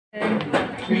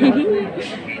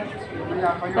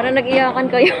Parang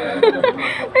nag-iyakan kayo.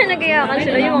 Ay, nag-iyakan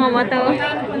sila yung mga mata.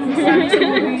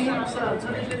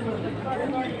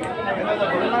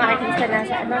 Mga artista na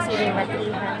sa Martyr.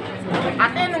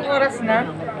 Ate, anong oras na?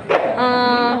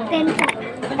 10.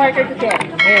 Martyr to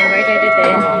 10. Ayun, Martyr to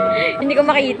 10. Hindi ko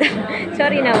makita.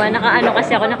 Sorry naman, naka-ano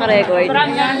kasi ako, naka-record.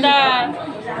 Sobrang ganda!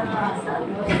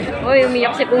 Uy,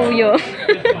 umiyak si Kuyo.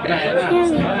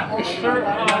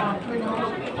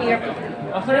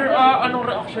 Sir, anong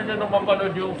reaction niyo nung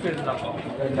mapanood yung film na to?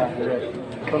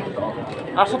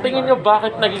 Sa tingin niyo,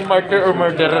 bakit naging Martyr or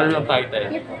Murderer yung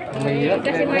title?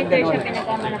 Kasi Martyr siya,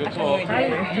 pinagkama na pa siya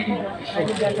Martyr.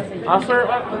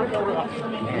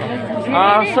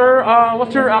 Sir,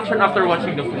 what's your reaction after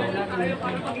watching the film?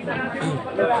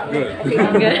 Good.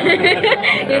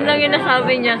 Yun lang yung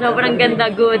nasabi niya, sobrang ganda,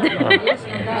 good.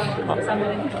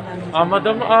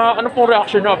 Madam, ano pong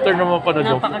reaction niyo after nung mapanood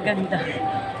yung film? Napakaganda.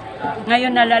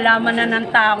 Ngayon nalalaman na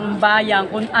ng taong bayan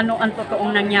kung ano ang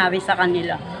totoong nangyari sa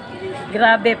kanila.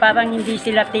 Grabe, parang hindi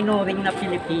sila tinuring na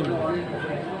Pilipino.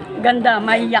 Ganda,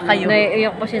 maiyak kayo.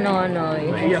 Naiiyak po si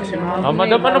Nonoy.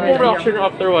 Madam, ano pong reaction niyo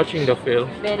after watching the film?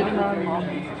 Very normal.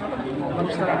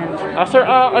 Sir,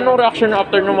 anong reaction niyo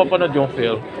after nung mapanood yung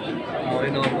film?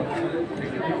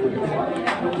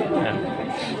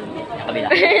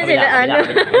 Sila ano?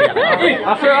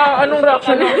 Sir, anong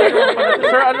reaction niyo after nung mapanood?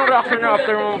 Sir, anong reaction niyo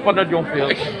after nung mapanood yung film?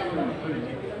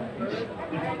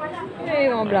 Ay,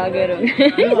 mga vlogger.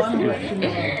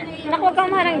 Naku, wag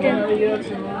kang marang dyan.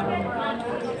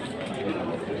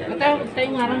 Tayo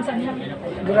ngarang sa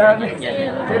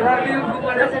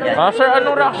Sir,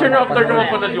 anong reaction niyo after nung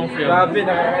mapanood yung film? Grabe,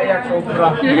 nakakaiyak,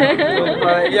 sobra.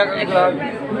 Sobra, iyak ang grabe.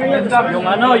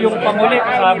 yung panguli,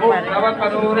 pasabog. Dapat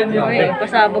panoorin yun. Uy,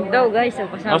 pasabog daw guys.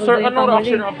 Pasabog Sir, daw yung anong pamuli.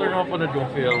 reaction niyo after nung mapanood yung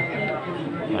film?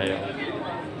 Ayan.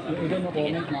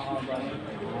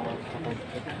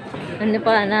 Ano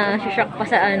pa, nasashock pa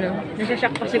sa ano.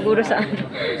 Nasashock pa siguro sa ano.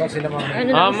 Ano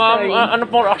na ang Ma'am, story? ano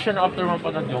pong reaction niyo after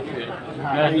mapanood yung film?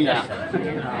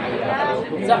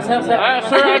 Sir,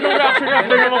 anong reaction niyo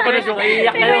after nung mapanood yung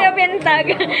film? Si Kuya Bentag.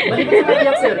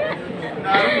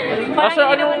 Sir,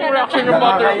 anong reaction niyo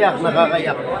after?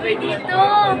 Nakakaiyak. Dito.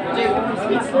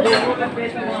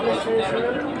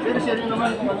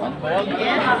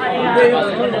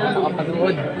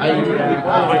 Ay,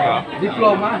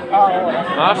 diploma.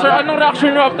 Sir, anong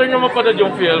reaction niyo after nyo mapanood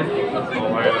yung film?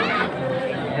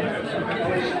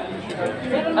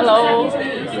 Hello.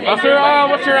 Sir,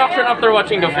 what's your reaction after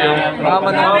watching the film?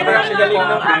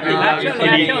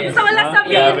 So wala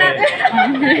sabihin na.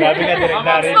 Grabe ka, Direk.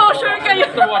 Exposure kayo.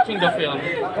 After watching the film.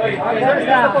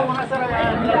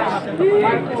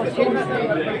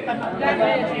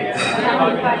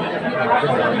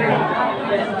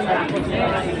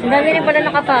 Ang dami rin pala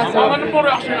nakapasok. Ano pong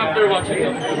reaction after watching the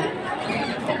film?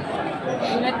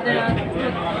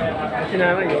 Sir,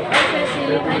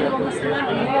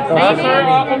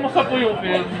 kumusta po yung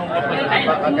film nung mapanood?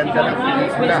 Napakaganda ng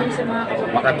pelikula.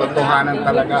 Makatotohanan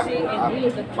talaga. At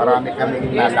marami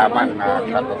kaming nalaman na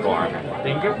katotohanan.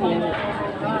 Thank you po.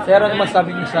 Sir, ano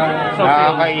masabi niyo sa...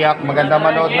 Nakakaiyak. Maganda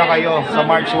manood na kayo sa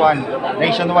March 1.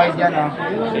 Nationwide yan, ha? Ma'am,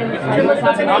 ano yung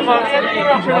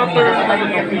reaction after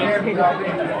watching the film?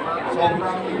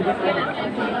 Sobrang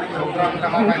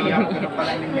nakakaiyak. Ganun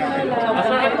pala nangyari.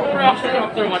 Sir, ano yung reaction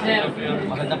after watching the film?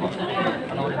 Maganda po.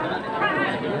 Panoorin po natin.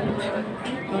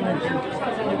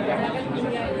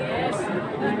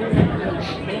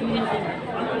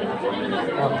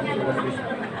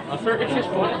 Sir, is this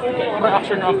po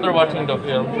reaction after watching the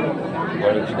film?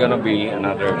 Well, it's gonna be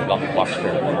another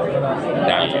blockbuster.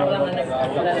 Damn.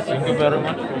 Thank you very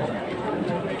much po.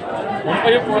 Kung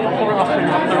kayo po, ano po reaction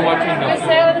after watching the film?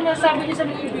 Sir, ano masabi niyo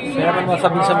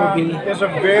sa movie? It's a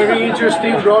very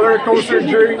interesting roller coaster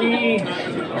journey.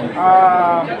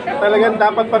 Talagang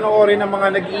dapat panoorin ng mga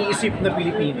nag-iisip na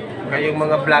Pilipino. Kayong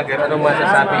mga vlogger, anong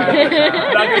masasabi niyo?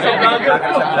 Vlogger sa vlogger.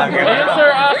 Ayun,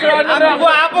 sir, ano reaction?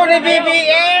 Gwapo ni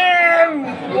BBM!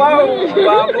 Wow!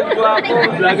 Gwapo.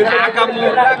 Vlogger sa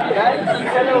Akamulag.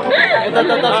 Ito si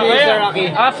Sir Aki.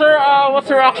 Sir, what's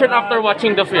your reaction after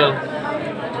watching the film?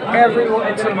 Everyone,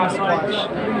 it's a must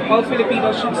watch. All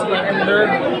Filipinos should see it and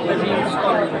learn the real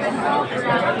story. Sir,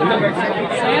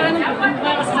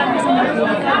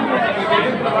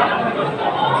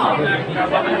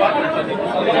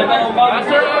 anong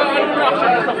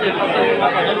reaction sa film after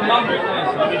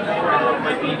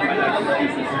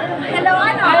Hello,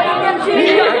 ano? Sir,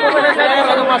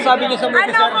 ano masabi niyo sa movie,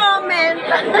 Ano sir? comment? comment.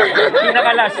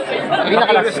 Pinakalas.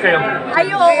 Pinakalas kayo. Ay,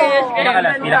 oo.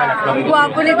 Pinakalas.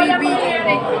 Guwapo ni Bibi.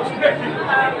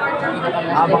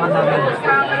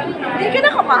 Hindi ka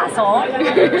nakapasok?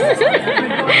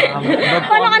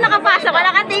 Paano ka nakapasok?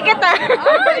 Wala kang ticket ah.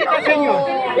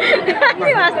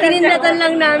 Kinindatan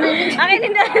lang namin. Akin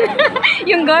hindi.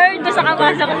 Yung guard, doon sa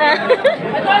kapasok na.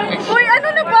 Uy, ano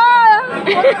na ba?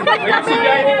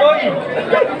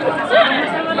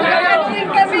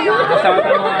 Kami.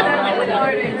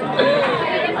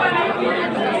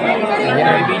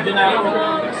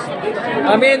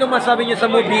 Mami, ano masabi niyo sa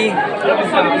movie?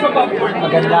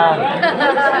 Maganda.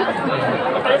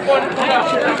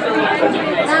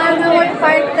 Nanonood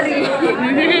part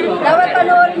 3. Dapat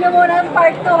panoorin niyo muna ang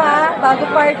part 2 ha, bago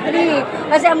part 3.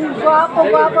 Kasi ang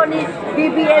gwapo-gwapo ni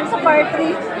BBM sa part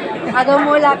 3. Agaw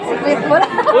mo lang, secret mo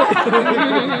lang.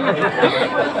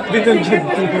 Binunjud.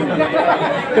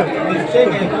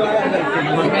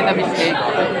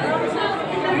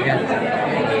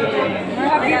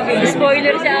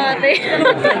 Spoiler siya ate.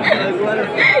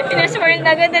 Ina-spoil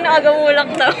na agad na agamulak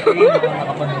daw.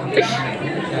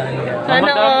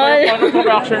 Sana all. Ano po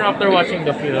reaction after watching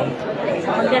the film?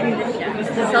 Maganda siya.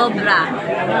 Sobra.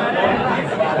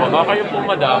 Baka kayo po,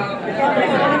 madam.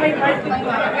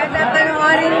 Maganda,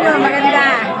 panoorin niyo, maganda.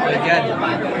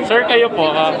 Sir, kayo po.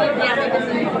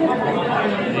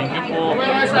 Thank you po.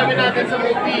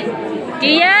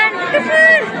 Kyan!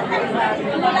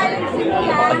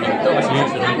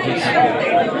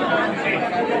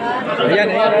 Ayan.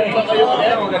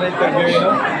 Maganda interview,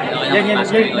 no? Yan yung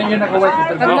naka-white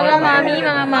interview. Pag mga mami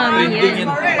Trending yan.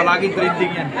 yan. Palaging trending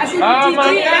yan.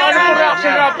 Mami, ano po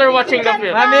reaction after watching the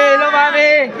film? Mami, hello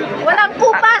mami! Walang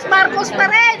kupas, Marcos pa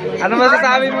rin. Ano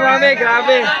masasabi mo mami?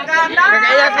 Grabe!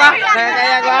 Kakayak ba?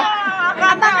 Kakayak ba?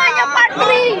 Abangan niyo part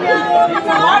 3.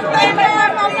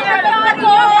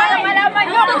 Malaman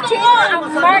niyo kung sino ang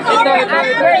Marcos actor.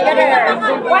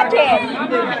 Watch it.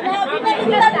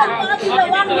 Bakit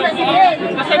Martyr over there?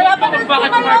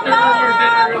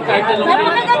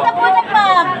 Napakaganda po na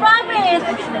pa. Promise.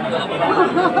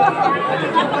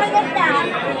 Napakaganda.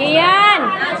 Kyan!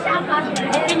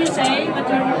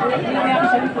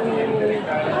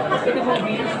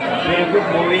 Very good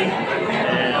movie.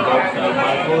 About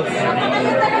Marcos and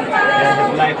his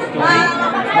life story.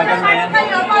 Maganda yan.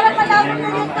 And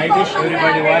I wish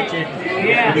everybody watch it.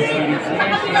 Yeah.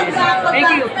 Thank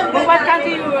you. From what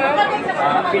country you were?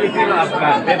 Filipino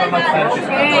Afghan. Beba mag-service.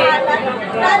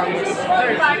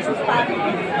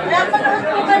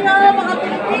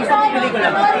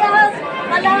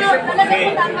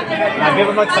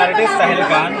 Beba mag-service sa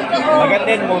Hilkan. Maganda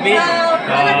yung movie.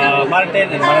 Martin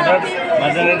and Martyr.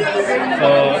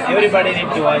 So everybody need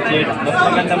to watch it. Mas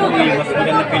maganda movie, mas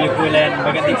maganda pelikulan,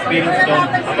 maganda experience doon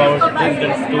about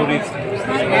gender stories.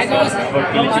 About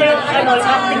Philippines.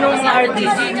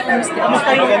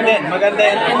 Maganda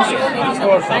yan. Of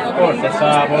course. That's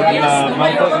about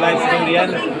Marcos life story yan.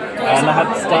 Lahat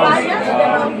stars.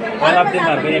 All of them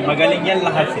are very magaling yan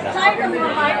lahat sila.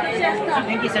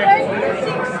 Thank you, sir.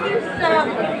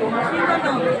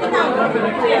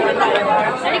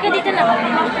 Halika dito na.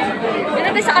 Dito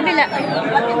tayo sa kabila.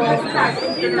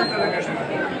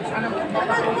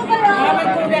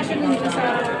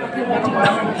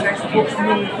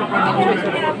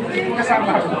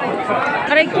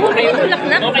 Aray ko, kayo tulak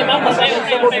na. Okay, ma'am. Masaya.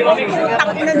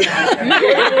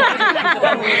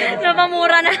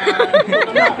 Napamura na.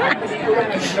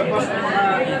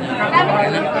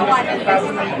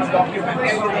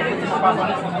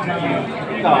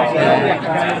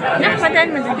 Madan.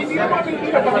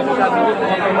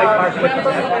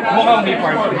 Mukhang may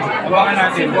part. Abangan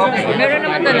natin. Meron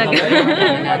naman talaga.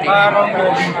 Parang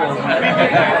moving po.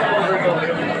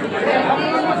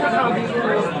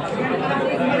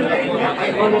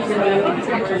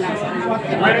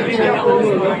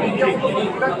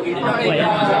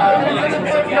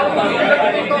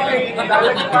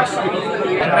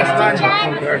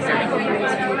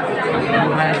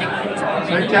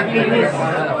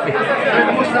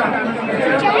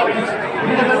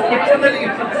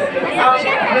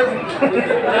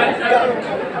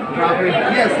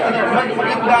 Yes, maganda.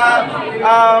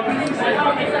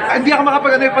 Hindi ako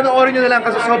makapag-ano, panoorin nyo na lang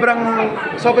kasi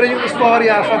sobrang yung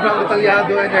istorya, sobrang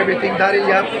detalyado and everything. Dahil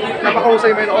yan,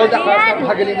 napakahusay mo yun, all the cast,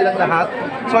 napakagaling nilang lahat.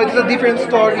 So it's a different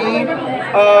story.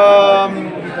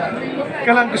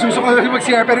 Gusto ko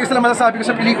mag-share, pero isa lang masasabi ko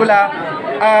sa pelikula,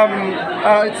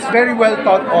 it's very well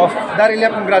thought of. Dahil yan,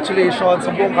 congratulations.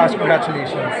 Sa buong cast,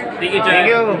 congratulations. Thank you, Jack.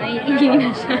 Naiingin na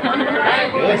siya.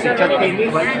 Si Chat TV.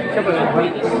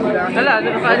 Wala,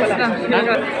 nakaalis na.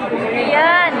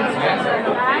 Ayan.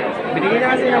 Binigyan niya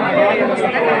kasi ng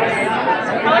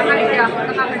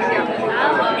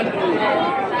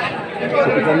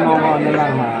Tipikan mo ako ano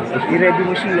lang ha. I-ready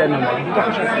mo siya ano lang. Dito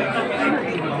ko siya.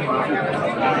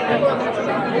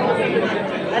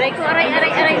 Aray ko, aray,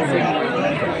 aray, aray.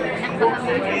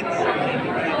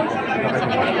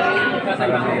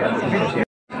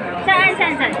 Saan,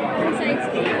 saan, saan?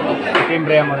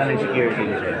 Timbre mo na ng security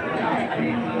niya siya.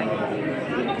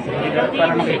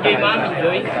 Para makita ka.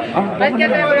 Ba't ka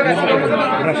tayo wala kasi?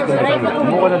 Rush ko na.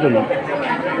 Umuha na dun.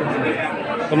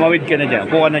 Tumawid ka na dyan.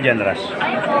 Puka na dyan, Rush.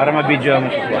 Para ma-video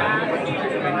mo siya.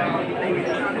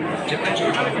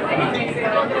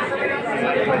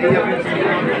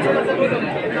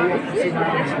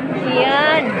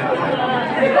 Yan.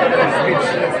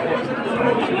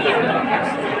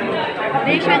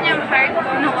 Nation yung heart ko,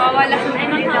 nakawala sa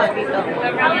dito.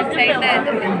 Sobrang excited.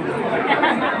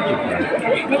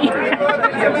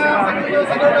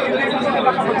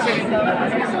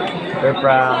 We're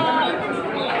from...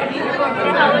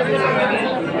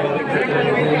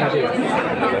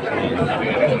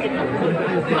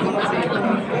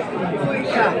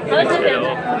 How's the film?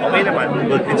 Okay naman.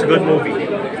 Good. It's a good movie.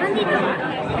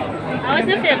 How's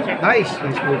the film, sir? Nice.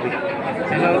 Nice movie.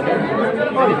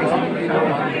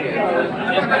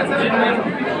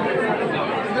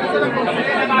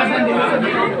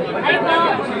 Ay,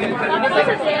 wow. Sabi ko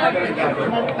sa film.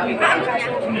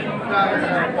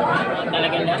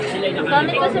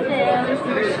 Comment ko sa film.